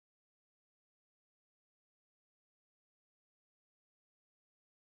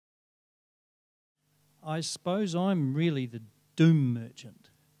I suppose I'm really the doom merchant.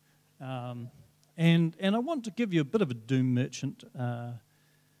 And I want to give you a bit of a doom merchant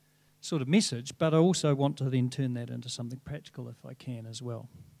sort of message, but I also want to then turn that into something practical if I can as well.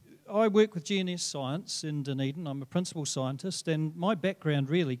 I work with GNS Science in Dunedin. I'm a principal scientist, and my background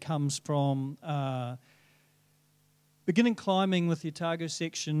really comes from beginning climbing with the Otago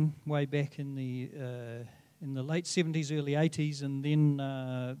section way back in the late 70s, early 80s, and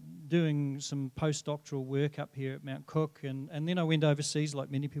then doing some postdoctoral work up here at Mount Cook, and then I went overseas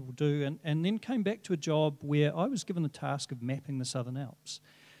like many people do, and then came back to a job where I was given the task of mapping the Southern Alps.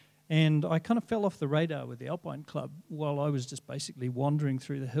 And I kind of fell off the radar with the Alpine Club while I was just basically wandering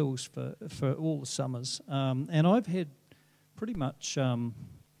through the hills for all the summers. And I've had pretty much, I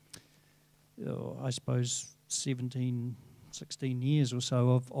suppose, 16 years or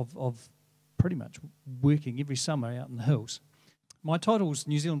so of pretty much working every summer out in the hills. My title was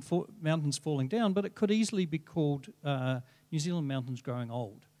New Zealand Mountains Falling Down, but it could easily be called New Zealand Mountains Growing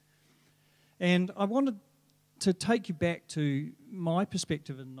Old. And I wanted to take you back to my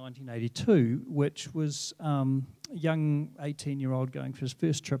perspective in 1982, which was a young 18-year-old going for his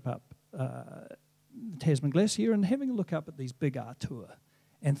first trip up the Tasman Glacier and having a look up at these big Artua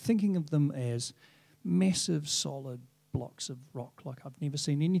and thinking of them as massive, solid blocks of rock. Like, I've never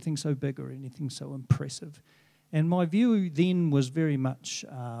seen anything so big or anything so impressive. And my view then was very much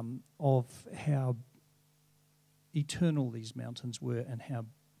of how eternal these mountains were and how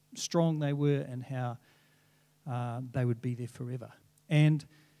strong they were and how they would be there forever. And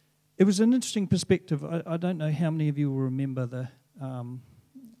it was an interesting perspective. I don't know how many of you will remember the,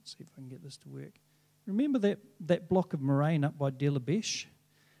 let's see if I can get this to work. Remember that block of moraine up by Delabesh?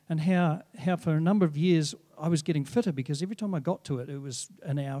 And how for a number of years I was getting fitter because every time I got to it, it was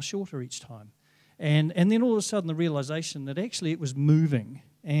an hour shorter each time. And then all of a sudden the realization that actually it was moving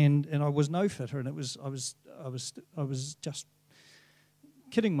and I was no fitter, and I was just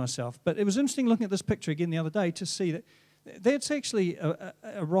kidding myself. But it was interesting looking at this picture again the other day to see that that's actually a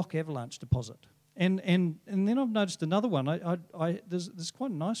rock avalanche deposit. And then I've noticed another one. There's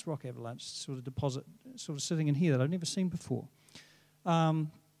quite a nice rock avalanche sort of deposit sort of sitting in here that I've never seen before.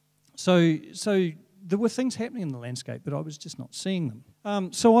 So there were things happening in the landscape, but I was just not seeing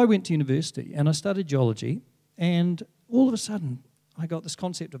them. So I went to university and I studied geology, and all of a sudden I got this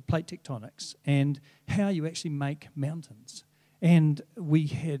concept of plate tectonics and how you actually make mountains. And we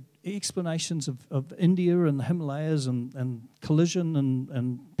had explanations of India and the Himalayas and collision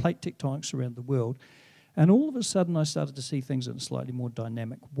and plate tectonics around the world. And all of a sudden I started to see things in a slightly more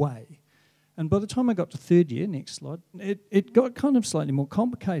dynamic way. And by the time I got to third year, next slide, it got kind of slightly more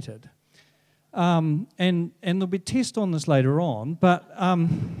complicated. And there'll be a test on this later on, but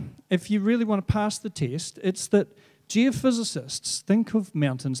if you really want to pass the test, it's that geophysicists think of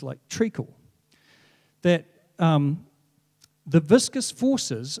mountains like treacle, that the viscous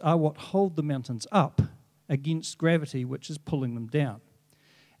forces are what hold the mountains up against gravity, which is pulling them down.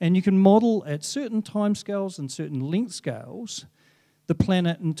 And you can model at certain time scales and certain length scales the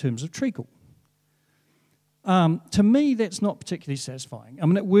planet in terms of treacle. To me, that's not particularly satisfying. I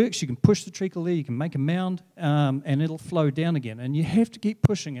mean, it works. You can push the treacle there, you can make a mound, and it'll flow down again. And you have to keep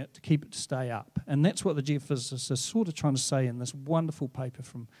pushing it to keep it to stay up. And that's what the geophysicists are sort of trying to say in this wonderful paper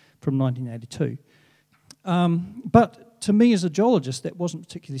from 1982. But to me as a geologist, that wasn't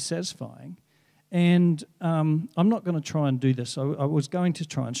particularly satisfying. And I'm not going to try and do this. I was going to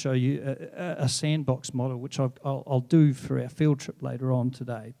try and show you a sandbox model, which I'll do for our field trip later on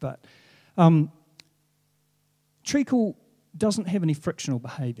today. But treacle doesn't have any frictional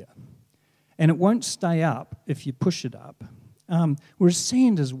behaviour, and it won't stay up if you push it up, whereas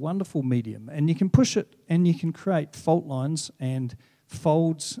sand is a wonderful medium, and you can push it and you can create fault lines and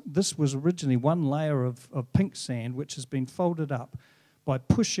folds. This was originally one layer of pink sand which has been folded up by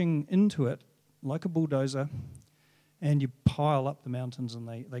pushing into it like a bulldozer, and you pile up the mountains and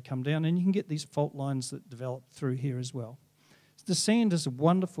they come down, and you can get these fault lines that develop through here as well. The sand is a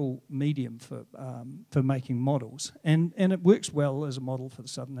wonderful medium for making models, and it works well as a model for the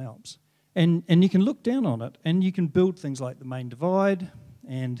Southern Alps. And you can look down on it, and you can build things like the main divide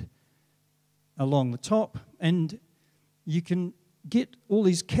and along the top, and you can get all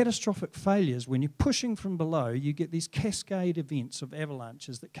these catastrophic failures. When you're pushing from below, you get these cascade events of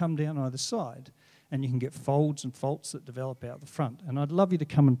avalanches that come down either side, and you can get folds and faults that develop out the front. And I'd love you to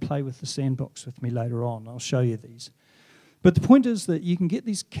come and play with the sandbox with me later on. I'll show you these. But the point is that you can get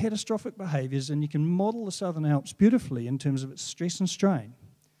these catastrophic behaviours, and you can model the Southern Alps beautifully in terms of its stress and strain.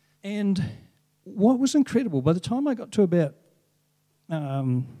 And what was incredible, by the time I got to about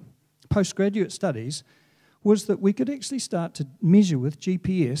postgraduate studies, was that we could actually start to measure with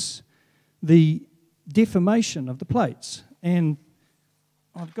GPS the deformation of the plates. And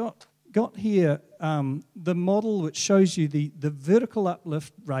I've got here the model which shows you the vertical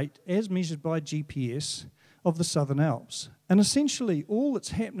uplift rate as measured by GPS of the Southern Alps. And essentially all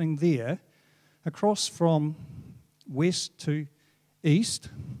that's happening there across from west to east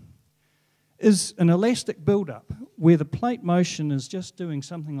is an elastic build-up where the plate motion is just doing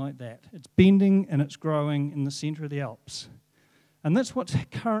something like that. It's bending and it's growing in the centre of the Alps. And that's what's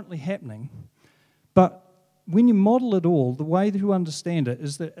currently happening. But when you model it all, the way to understand it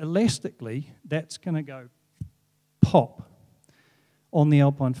is that elastically, that's going to go pop on the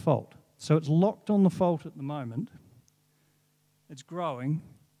Alpine fault. So it's locked on the fault at the moment. It's growing,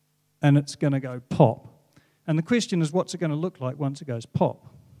 and it's going to go pop. And the question is, what's it going to look like once it goes pop?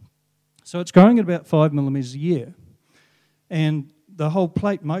 So it's growing at about 5 millimetres a year. And the whole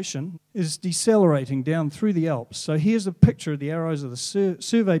plate motion is decelerating down through the Alps. So here's a picture of the arrows of the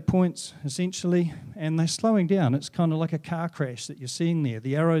survey points, essentially, and they're slowing down. It's kind of like a car crash that you're seeing there.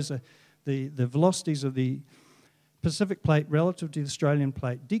 The arrows are the velocities of the Pacific plate relative to the Australian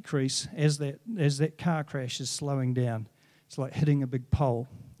plate decrease as that car crash is slowing down. It's like hitting a big pole.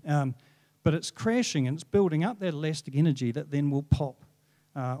 But it's crashing and it's building up that elastic energy that then will pop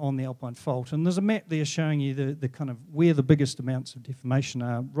on the Alpine fault. And there's a map there showing you the kind of where the biggest amounts of deformation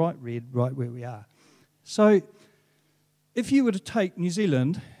are, right red, right where we are. So if you were to take New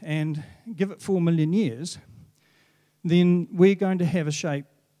Zealand and give it 4 million years, then we're going to have a shape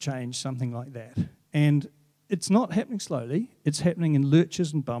change, something like that. And it's not happening slowly, it's happening in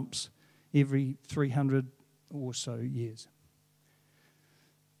lurches and bumps every 300 or so years.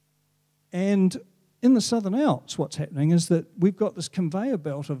 And in the Southern Alps, what's happening is that we've got this conveyor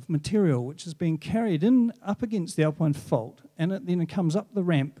belt of material which is being carried in up against the Alpine fault, and then it comes up the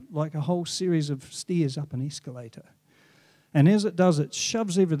ramp like a whole series of stairs up an escalator. And as it does, it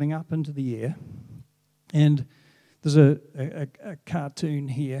shoves everything up into the air. And there's a cartoon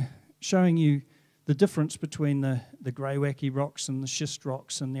here showing you the difference between the Greywacke rocks and the schist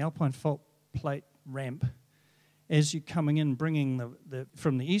rocks and the Alpine fault plate ramp as you're coming in, bringing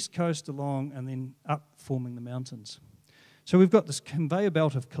from the east coast along and then up, forming the mountains. So we've got this conveyor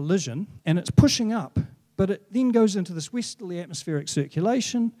belt of collision, and it's pushing up, but it then goes into this westerly atmospheric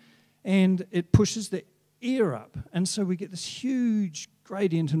circulation, and it pushes the air up. And so we get this huge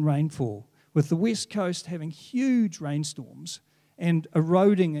gradient in rainfall, with the west coast having huge rainstorms and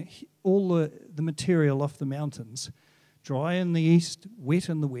eroding all the material off the mountains. Dry in the east, wet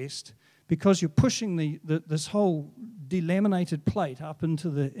in the west, because you're pushing this whole delaminated plate up into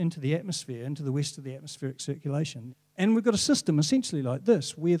the atmosphere, into the west of the atmospheric circulation. And we've got a system essentially like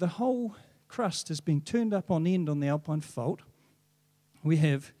this, where the whole crust is being turned up on end on the Alpine fault. We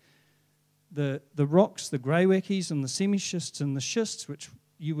have the rocks, the Greywackes and the semi-schists and the schists, which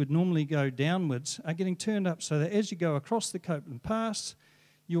you would normally go downwards, are getting turned up so that as you go across the Copeland Pass,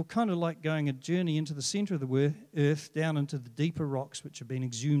 you're kind of like going a journey into the centre of the Earth, down into the deeper rocks which have been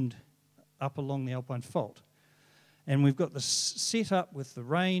exhumed up along the Alpine fault. And we've got this set up with the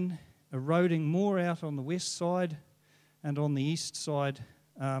rain eroding more out on the west side, and on the east side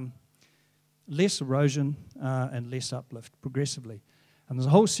less erosion and less uplift progressively. And there's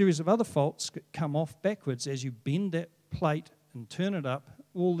a whole series of other faults that come off backwards as you bend that plate and turn it up,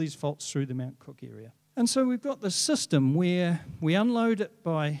 all these faults through the Mount Cook area. And so we've got this system where we unload it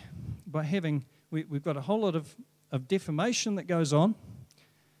by having, we've got a whole lot of deformation that goes on,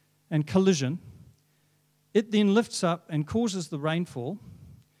 and collision. It then lifts up and causes the rainfall.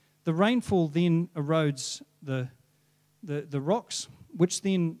 The rainfall then erodes the rocks, which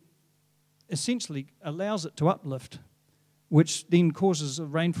then essentially allows it to uplift, which then causes a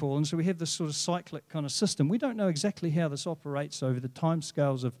rainfall. And so we have this sort of cyclic kind of system. We don't know exactly how this operates over the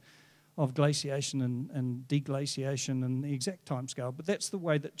timescales of glaciation and deglaciation and the exact timescale, but that's the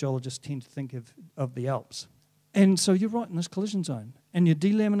way that geologists tend to think of the Alps. And so you're right in this collision zone, and you're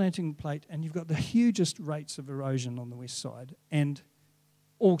delaminating the plate, and you've got the hugest rates of erosion on the west side, and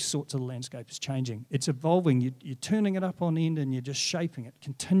all sorts of the landscape is changing. It's evolving. You're turning it up on end, and you're just shaping it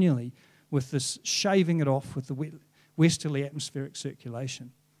continually with this shaving it off with the westerly atmospheric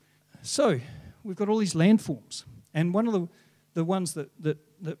circulation. So we've got all these landforms, and one of the ones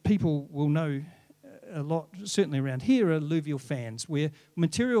that people will know a lot, certainly around here, are alluvial fans, where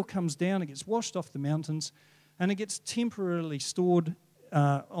material comes down, it gets washed off the mountains, and it gets temporarily stored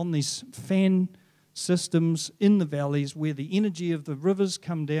on these fan systems in the valleys where the energy of the rivers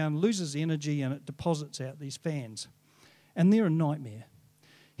come down, loses energy, and it deposits out these fans. And they're a nightmare.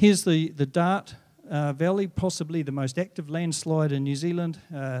 Here's the Dart Valley, possibly the most active landslide in New Zealand,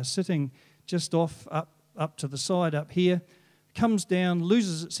 sitting just off up to the side up here. comes down,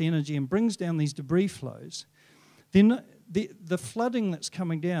 loses its energy and brings down these debris flows, then the flooding that's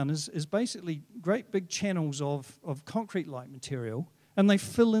coming down is basically great big channels of concrete-like material, and they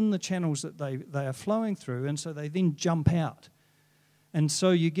fill in the channels that they are flowing through, and so they then jump out. And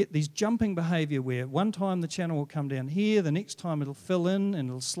so you get these jumping behaviour where one time the channel will come down here, the next time it'll fill in and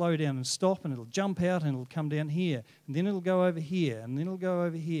it'll slow down and stop, and it'll jump out and it'll come down here, and then it'll go over here, and then it'll go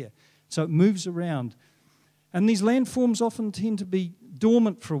over here. So it moves around. And these landforms often tend to be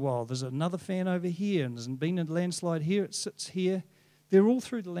dormant for a while. There's another fan over here, and there's been a landslide here, it sits here. They're all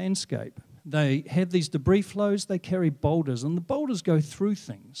through the landscape. They have these debris flows, they carry boulders, and the boulders go through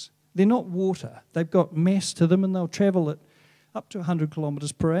things. They're not water. They've got mass to them, and they'll travel at up to 100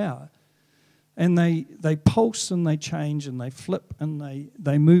 kilometres per hour. And they pulse and they change and they flip and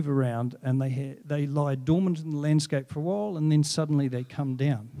they move around, and they lie dormant in the landscape for a while, and then suddenly they come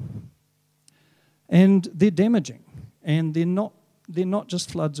down. And they're damaging, and they're not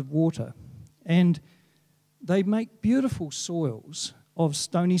just floods of water. And they make beautiful soils of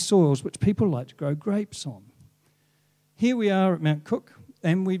stony soils which people like to grow grapes on. Here we are at Mount Cook,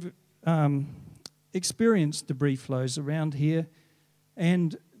 and we've experienced debris flows around here,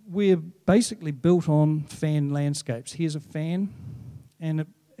 and we're basically built on fan landscapes. Here's a fan, and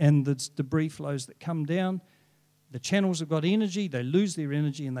the debris flows that come down. The channels have got energy, they lose their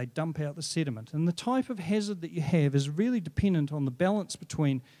energy, and they dump out the sediment. And the type of hazard that you have is really dependent on the balance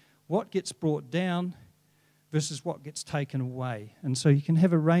between what gets brought down versus what gets taken away. And so you can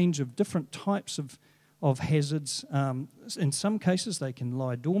have a range of different types of hazards. In some cases, they can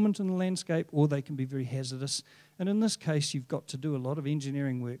lie dormant in the landscape, or they can be very hazardous. And in this case, you've got to do a lot of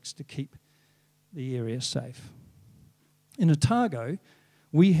engineering works to keep the area safe. In Otago,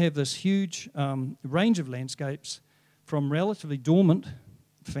 we have this huge range of landscapes from relatively dormant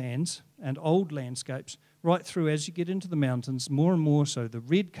fans and old landscapes right through as you get into the mountains, more and more so. The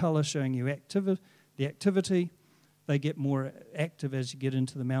red colour showing you the activity, they get more active as you get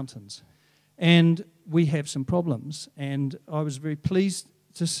into the mountains. And we have some problems, and I was very pleased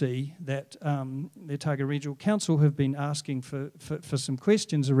to see that the Otago Regional Council have been asking for some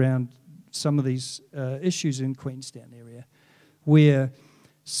questions around some of these issues in Queenstown area, where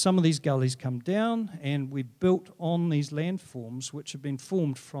some of these gullies come down, and we've built on these landforms which have been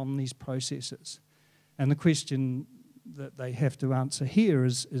formed from these processes. And the question that they have to answer here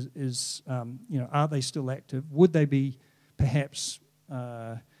is are they still active? Would they be perhaps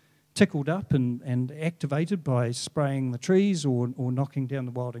tickled up and activated by spraying the trees or knocking down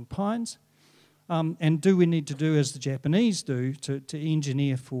the wilding pines? And do we need to do as the Japanese do to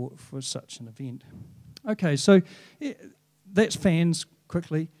engineer for such an event? Okay, so that's fans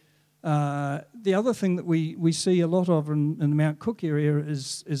quickly. The other thing that we see a lot of in the Mount Cook area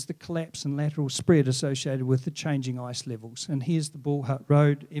is the collapse and lateral spread associated with the changing ice levels. And here's the Bull Hut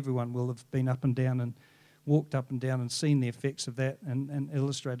Road. Everyone will have been up and down and walked up and down and seen the effects of that, and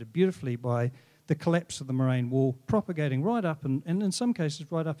illustrated beautifully by the collapse of the moraine wall propagating right up and in some cases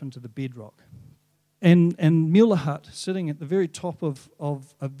right up into the bedrock. And Mueller Hut sitting at the very top of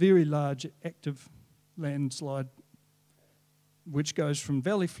a very large active landslide which goes from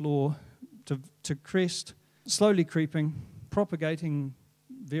valley floor to crest, slowly creeping, propagating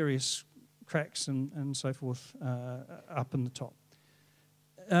various cracks and so forth up in the top.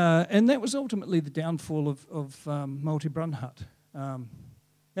 And that was ultimately the downfall of Malte Brun Hut.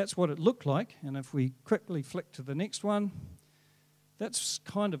 That's what it looked like, and if we quickly flick to the next one, that's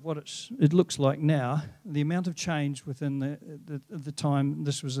kind of what it looks like now. The amount of change within the time.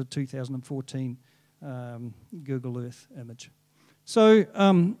 This was a 2014 Google Earth image. So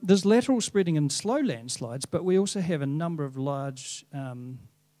there's lateral spreading and slow landslides, but we also have a number of large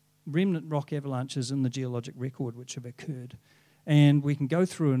remnant rock avalanches in the geologic record which have occurred. And we can go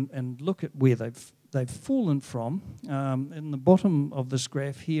through and look at where they've fallen from. In the bottom of this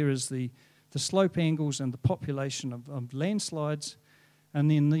graph here is the slope angles and the population of landslides. And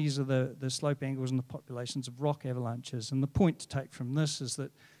then these are the slope angles and the populations of rock avalanches. And the point to take from this is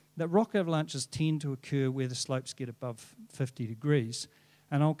that rock avalanches tend to occur where the slopes get above 50 degrees.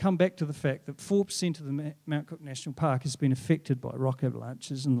 And I'll come back to the fact that 4% of the Mount Cook National Park has been affected by rock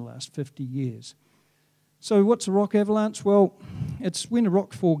avalanches in the last 50 years. So what's a rock avalanche? Well, it's when a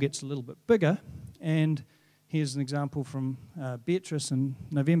rock fall gets a little bit bigger. And here's an example from Beatrice in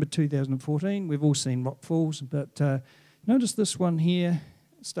November 2014. We've all seen rock falls, but notice this one here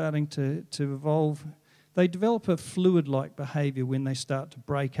starting to evolve. They develop a fluid-like behaviour when they start to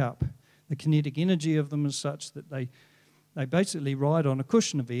break up. The kinetic energy of them is such that they basically ride on a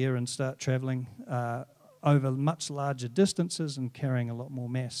cushion of air and start travelling over much larger distances and carrying a lot more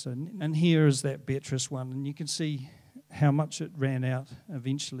mass. And here is that Beatrice one, and you can see how much it ran out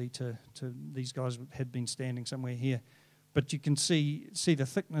eventually to these guys had been standing somewhere here. But you can see the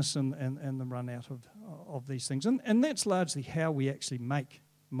thickness and the run out of these things. And that's largely how we actually make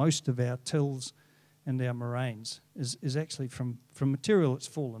most of our tills and our moraines, is actually from material that's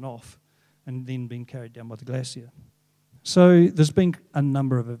fallen off and then been carried down by the glacier. So there's been a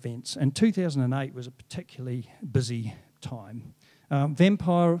number of events, and 2008 was a particularly busy time.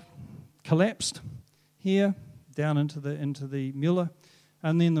 Vampire collapsed here, down into the Mueller,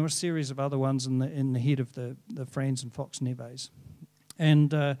 and then there were a series of other ones in the head of the Franz and Fox Neves.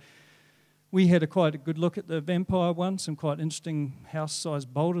 And we had quite a good look at the Vampire one, some quite interesting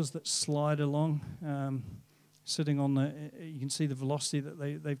house-sized boulders that slide along, sitting on you can see the velocity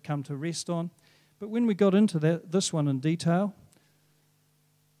that they've come to rest on. But when we got into this one in detail,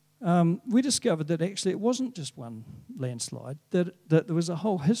 we discovered that actually it wasn't just one landslide, that there was a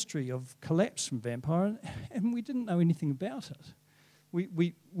whole history of collapse from Vampire, and we didn't know anything about it.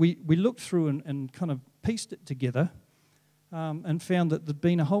 We looked through and kind of pieced it together and found that there'd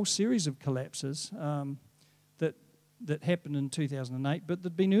been a whole series of collapses that happened in 2008, but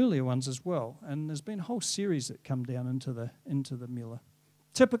there'd been earlier ones as well, and there's been a whole series that come down into the Mueller.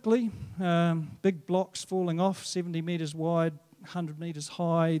 Typically, big blocks falling off, 70 metres wide, 100 metres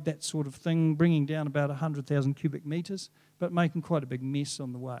high, that sort of thing, bringing down about 100,000 cubic metres, but making quite a big mess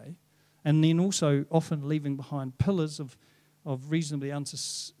on the way. And then also often leaving behind pillars of reasonably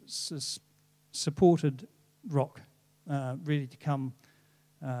unsupported rock ready to come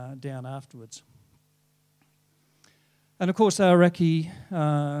down afterwards. And of course, Aoraki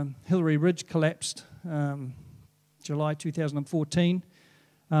Hillary Ridge collapsed July 2014.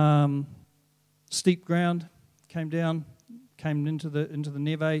 Steep ground, came down, came into the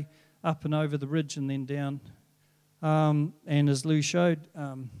neve, up and over the ridge and then down. And as Lou showed,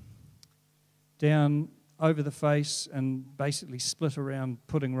 down over the face and basically split around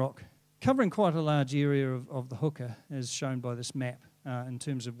Pudding Rock, covering quite a large area of the hooker, as shown by this map, in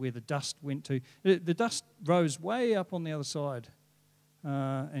terms of where the dust went to. The dust rose way up on the other side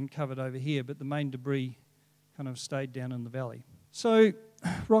and covered over here, but the main debris kind of stayed down in the valley. So,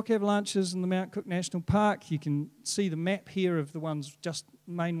 rock avalanches in the Mount Cook National Park. You can see the map here of the ones, just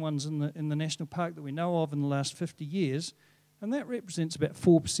main ones in the national park that we know of in the last 50 years, and that represents about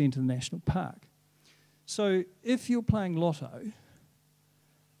 4% of the national park. So if you're playing lotto,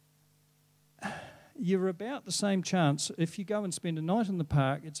 you're about the same chance, if you go and spend a night in the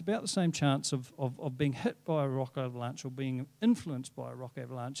park, it's about the same chance of being hit by a rock avalanche or being influenced by a rock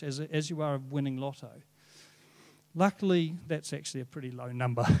avalanche as you are of winning lotto. Luckily, that's actually a pretty low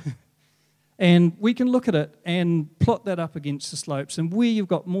number. And we can look at it and plot that up against the slopes, and where you've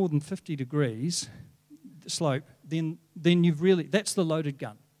got more than 50 degrees slope, then you've really, that's the loaded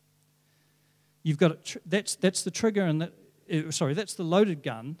gun. You've got that's the trigger, and that's the loaded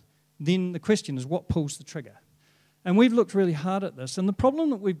gun. Then the question is, what pulls the trigger? And we've looked really hard at this, and the problem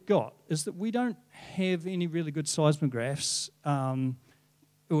that we've got is that we don't have any really good seismographs.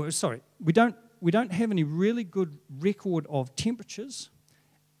 We don't have any really good record of temperatures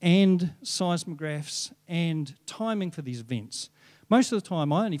and seismographs and timing for these events. Most of the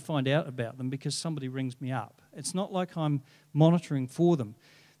time, I only find out about them because somebody rings me up. It's not like I'm monitoring for them.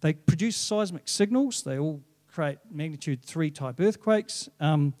 They produce seismic signals. They all create magnitude 3 type earthquakes,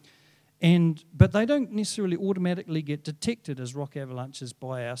 but they don't necessarily automatically get detected as rock avalanches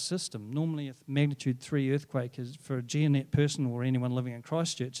by our system. Normally, a magnitude 3 earthquake is, for a GeoNet person or anyone living in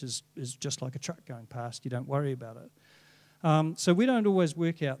Christchurch, is just like a truck going past. You don't worry about it. So we don't always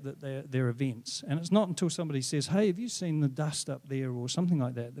work out that they're events. And it's not until somebody says, hey, have you seen the dust up there or something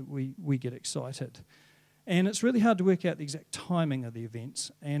like that, that we get excited. And it's really hard to work out the exact timing of the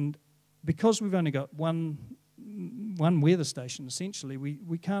events. And because we've only got one weather station, essentially,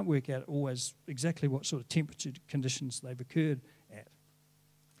 we can't work out always exactly what sort of temperature conditions they've occurred at.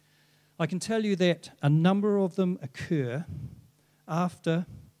 I can tell you that a number of them occur after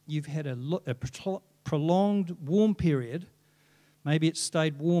you've had a prolonged warm period. Maybe it's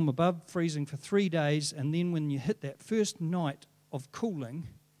stayed warm above freezing for 3 days, and then when you hit that first night of cooling,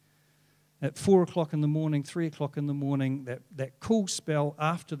 at 4 o'clock in the morning, 3 o'clock in the morning, that cool spell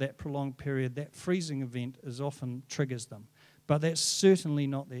after that prolonged period, that freezing event is often triggers them. But that's certainly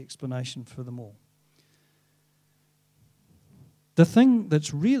not the explanation for them all. The thing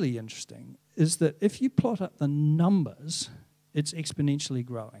that's really interesting is that if you plot up the numbers, it's exponentially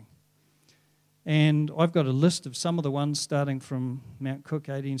growing. And I've got a list of some of the ones starting from Mount Cook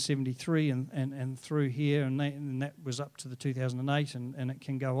 1873 and through here, and that was up to the 2008, and it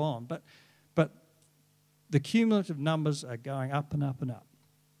can go on. But the cumulative numbers are going up and up and up.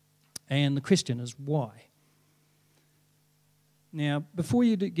 And the question is why? Now, before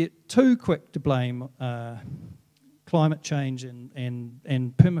you get too quick to blame climate change and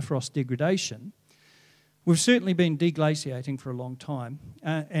permafrost degradation, we've certainly been deglaciating for a long time.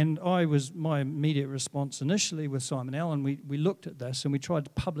 And my immediate response initially with Simon Allen, we looked at this and we tried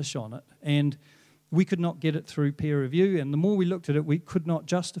to publish on it, and we could not get it through peer review. And the more we looked at it, we could not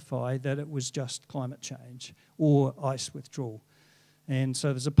justify that it was just climate change or ice withdrawal. And so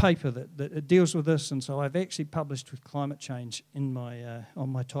there's a paper that deals with this, and so I've actually published with climate change in my on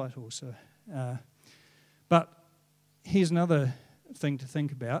my title. So, but here's another thing to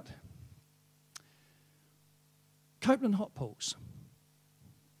think about. Copeland hot pools.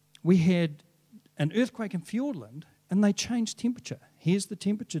 We had an earthquake in Fiordland, and they changed temperature. Here's the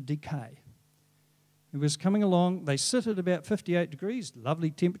temperature decay. It was coming along. They sit at about 58 degrees,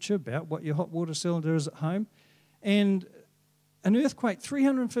 lovely temperature, about what your hot water cylinder is at home. And an earthquake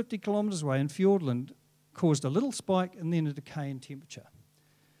 350 kilometres away in Fiordland caused a little spike and then a decay in temperature.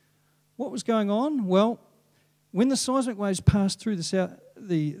 What was going on? Well, when the seismic waves passed through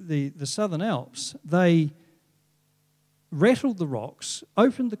the Southern Alps, they rattled the rocks,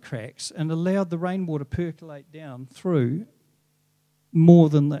 opened the cracks, and allowed the rainwater percolate down through more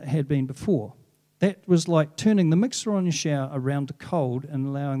than it had been before. That was like turning the mixer on your shower around to cold and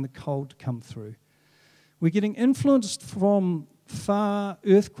allowing the cold to come through. We're getting influenced from far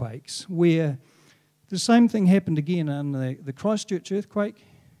earthquakes where the same thing happened again in the Christchurch earthquake,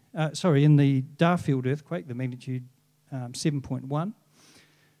 in the Darfield earthquake, the magnitude 7.1,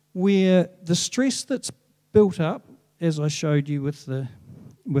 where the stress that's built up, as I showed you with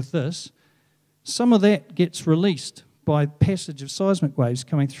this, some of that gets released by passage of seismic waves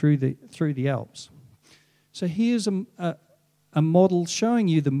coming through the Alps. So here's a model showing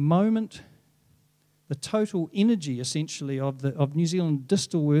you the moment, the total energy essentially of New Zealand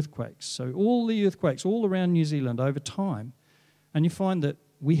distal earthquakes. So all the earthquakes all around New Zealand over time, and you find that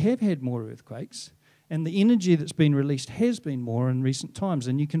we have had more earthquakes, and the energy that's been released has been more in recent times,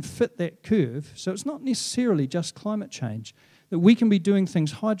 and you can fit that curve. So it's not necessarily just climate change, that we can be doing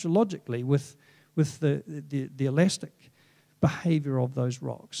things hydrologically with the elastic behaviour of those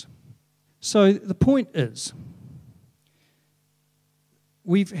rocks. So the point is,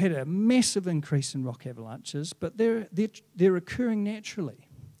 we've had a massive increase in rock avalanches, but they're occurring naturally.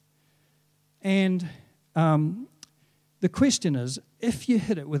 And the question is, if you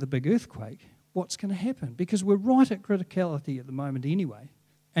hit it with a big earthquake, what's going to happen? Because we're right at criticality at the moment anyway,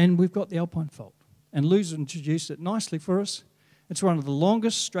 and we've got the Alpine Fault. And Lou's introduced it nicely for us. It's one of the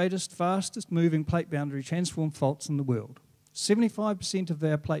longest, straightest, fastest moving plate boundary transform faults in the world. 75% of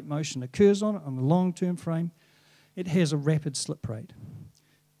our plate motion occurs on it on a long-term frame. It has a rapid slip rate.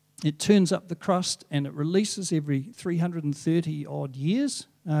 It turns up the crust and it releases every 330 odd years,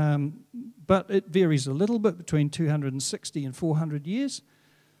 but it varies a little bit between 260 and 400 years.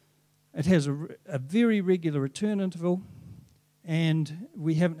 It has a very regular return interval, and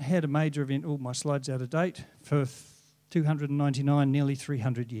we haven't had a major event, my slide's out of date, for 299, nearly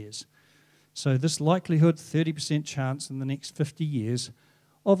 300 years. So this likelihood, 30% chance in the next 50 years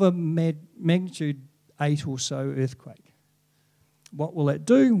of a magnitude 8 or so earthquake. What will that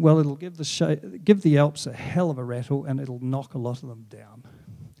do? Well, it'll give the Alps a hell of a rattle, and it'll knock a lot of them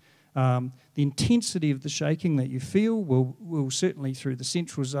down. The intensity of the shaking that you feel will certainly through the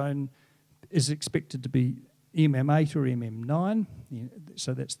central zone is expected to be MM8 or MM9.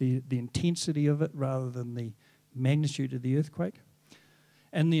 So that's the intensity of it rather than the magnitude of the earthquake.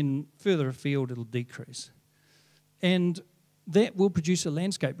 And then further afield, it'll decrease. And that will produce a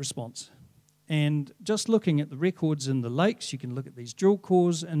landscape response. And just looking at the records in the lakes, you can look at these drill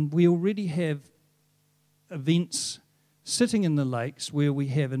cores, and we already have events sitting in the lakes where we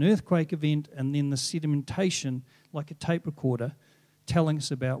have an earthquake event and then the sedimentation, like a tape recorder, telling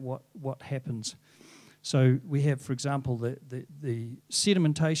us about what happens. So we have, for example, the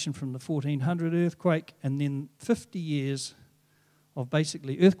sedimentation from the 1400 earthquake, and then 50 years of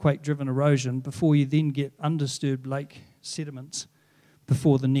basically earthquake-driven erosion before you then get undisturbed lake sediments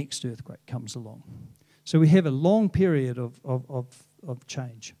before the next earthquake comes along. So we have a long period of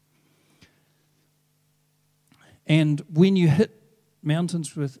change. And when you hit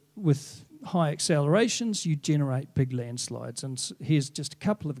mountains with high accelerations, you generate big landslides. And here's just a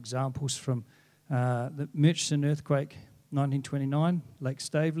couple of examples from the Murchison earthquake, 1929, Lake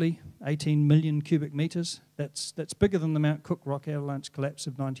Staveley, 18 million cubic metres. That's bigger than the Mount Cook rock avalanche collapse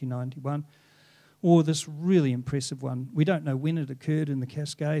of 1991. Or this really impressive one. We don't know when it occurred in the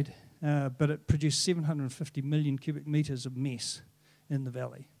Cascade, but it produced 750 million cubic metres of mess in the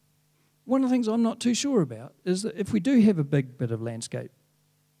valley. One of the things I'm not too sure about is that if we do have a big bit of landscape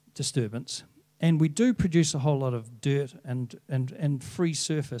disturbance, and we do produce a whole lot of dirt and free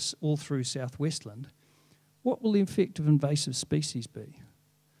surface all through southwestland, what will the effect of invasive species be?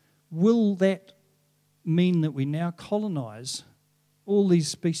 Will that mean that we now colonise all these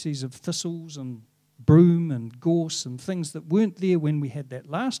species of thistles and broom and gorse and things that weren't there when we had that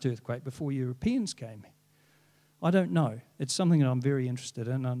last earthquake before Europeans came? I don't know. It's something that I'm very interested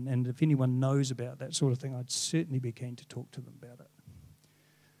in, and if anyone knows about that sort of thing, I'd certainly be keen to talk to them about it.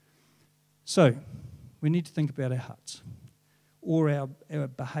 So, we need to think about our huts, or our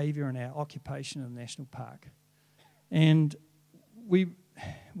behaviour and our occupation in the national park. And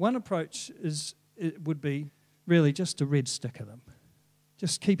one approach would be really just to red sticker them.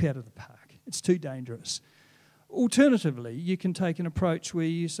 Just keep out of the park. It's too dangerous. Alternatively, you can take an approach where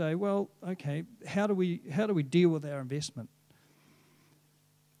you say, well, okay, how do we deal with our investment?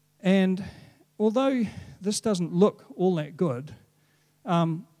 And although this doesn't look all that good,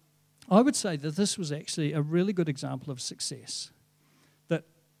 I would say that this was actually a really good example of success. That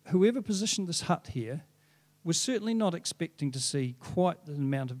whoever positioned this hut here was certainly not expecting to see quite the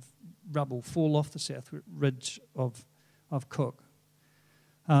amount of rubble fall off the south ridge of Cook.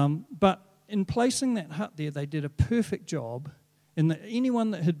 But in placing that hut there, they did a perfect job in that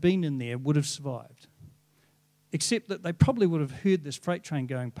anyone that had been in there would have survived. Except that they probably would have heard this freight train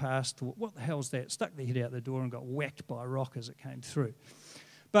going past, thought, what the hell's that? Stuck their head out the door and got whacked by a rock as it came through.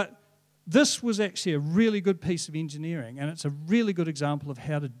 But this was actually a really good piece of engineering, and it's a really good example of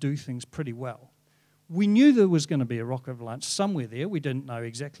how to do things pretty well. We knew there was going to be a rock avalanche somewhere there. We didn't know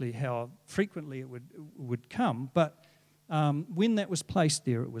exactly how frequently it would come, but when that was placed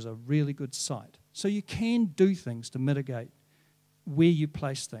there, it was a really good site. So you can do things to mitigate where you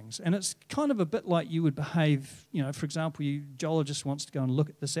place things. And it's kind of a bit like you would behave, you know, for example, a geologist wants to go and look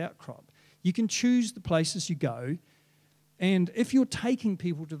at this outcrop. You can choose the places you go, and if you're taking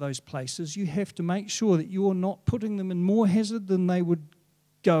people to those places, you have to make sure that you're not putting them in more hazard than they would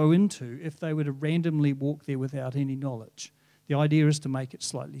go into if they were to randomly walk there without any knowledge. The idea is to make it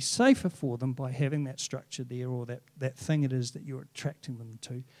slightly safer for them by having that structure there, or that thing it is that you're attracting them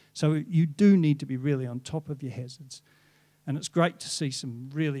to. So you do need to be really on top of your hazards. And it's great to see some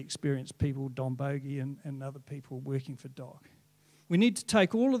really experienced people, Don Bogey and other people working for DOC. We need to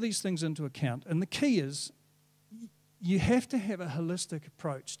take all of these things into account. And the key is you have to have a holistic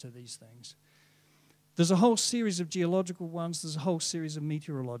approach to these things. There's a whole series of geological ones, there's a whole series of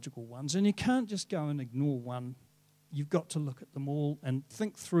meteorological ones, and you can't just go and ignore one. You've got to look at them all and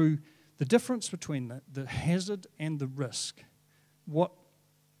think through the difference between the hazard and the risk. What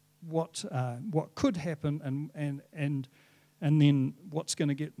could happen and then what's going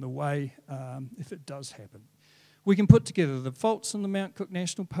to get in the way if it does happen. We can put together the faults in the Mount Cook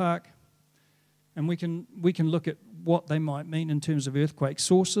National Park, and we can look at what they might mean in terms of earthquake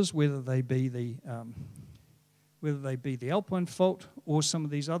sources, whether they be the Alpine fault or some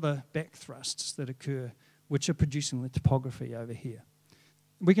of these other back thrusts that occur, which are producing the topography over here.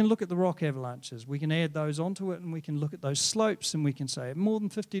 We can look at the rock avalanches. We can add those onto it, and we can look at those slopes, and we can say, more than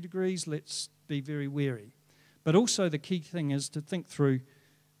 50 degrees, let's be very wary. But also the key thing is to think through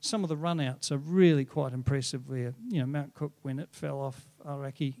some of the runouts are really quite impressive where, you know, Mount Cook, when it fell off,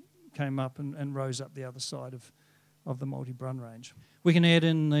 Aoraki came up and rose up the other side of the Multi-Brun Range. We can add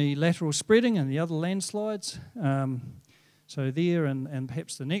in the lateral spreading and the other landslides. So there and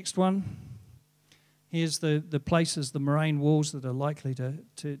perhaps the next one. Here's the places, the moraine walls that are likely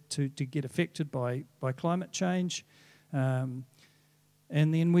to get affected by climate change. And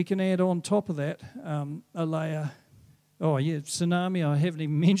then we can add on top of that a layer, tsunami, I haven't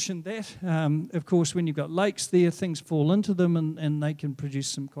even mentioned that. Of course, when you've got lakes there, things fall into them and they can produce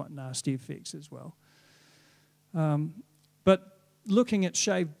some quite nasty effects as well. But looking at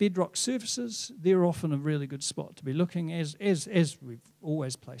shaved bedrock surfaces, they're often a really good spot to be looking, as we've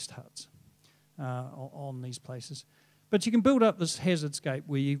always placed huts on these places. But you can build up this hazardscape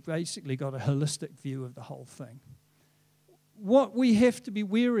where you've basically got a holistic view of the whole thing. What we have to be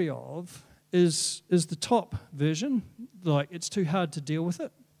wary of is the top version, like it's too hard to deal with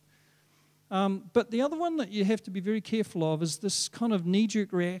it. But the other one that you have to be very careful of is this kind of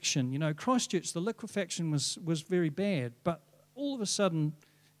knee-jerk reaction. You know, Christchurch, the liquefaction was very bad, but all of a sudden,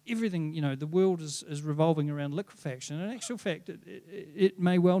 everything, you know, the world is revolving around liquefaction. In actual fact, it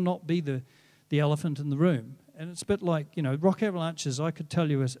may well not be the elephant in the room. And it's a bit like, you know, rock avalanches. I could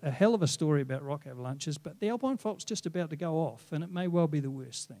tell you a hell of a story about rock avalanches, but the Alpine fault's just about to go off, and it may well be the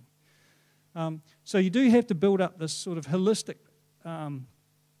worst thing. So you do have to build up this sort of holistic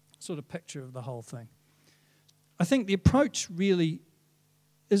sort of picture of the whole thing. I think the approach really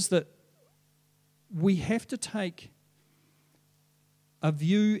is that we have to take a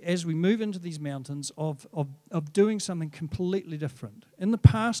view as we move into these mountains of doing something completely different. In the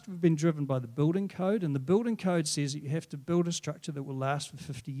past, we've been driven by the building code, and the building code says that you have to build a structure that will last for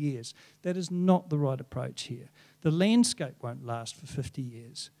 50 years. That is not the right approach here. The landscape won't last for 50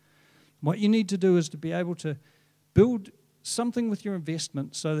 years. What you need to do is to be able to build something with your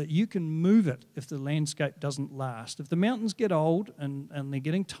investment so that you can move it if the landscape doesn't last. If the mountains get old and they're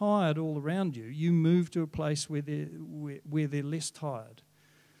getting tired all around you, you move to a place where they're less tired,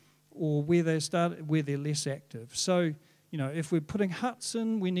 or where they're less active. So, you know, if we're putting huts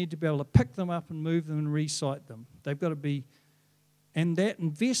in, we need to be able to pick them up and move them and re-site them. They've got to be, and that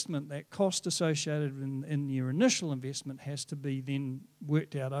investment, that cost associated in your initial investment has to be then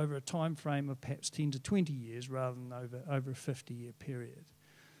worked out over a time frame of perhaps 10 to 20 years rather than over a 50-year period.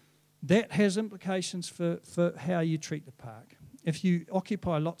 That has implications for how you treat the park. If you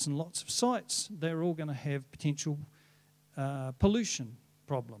occupy lots and lots of sites, they're all going to have potential pollution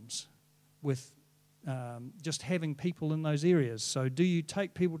problems with just having people in those areas. So do you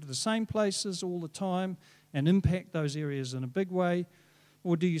take people to the same places all the time and impact those areas in a big way,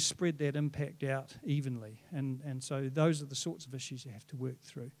 or do you spread that impact out evenly? And so those are the sorts of issues you have to work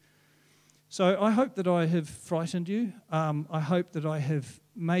through. So I hope that I have frightened you. I hope that I have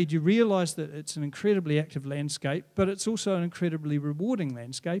made you realise that it's an incredibly active landscape, but it's also an incredibly rewarding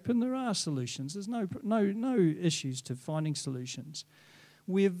landscape, and there are solutions. There's no issues to finding solutions.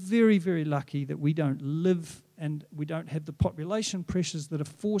 We're very, very lucky that we don't live and we don't have the population pressures that are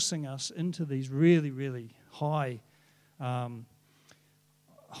forcing us into these really, really high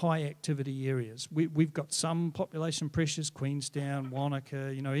activity areas. We've got some population pressures, Queenstown,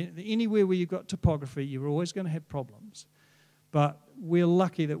 Wanaka, you know, anywhere where you've got topography, you're always going to have problems. But we're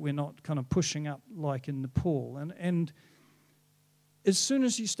lucky that we're not kind of pushing up like in Nepal. And as soon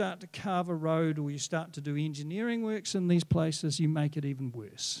as you start to carve a road or you start to do engineering works in these places, you make it even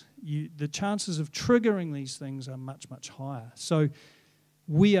worse. The chances of triggering these things are much, much higher. So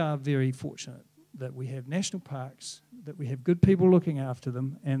we are very fortunate that we have national parks, that we have good people looking after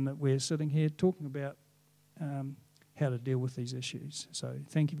them, and that we're sitting here talking about how to deal with these issues. So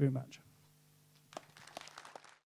thank you very much.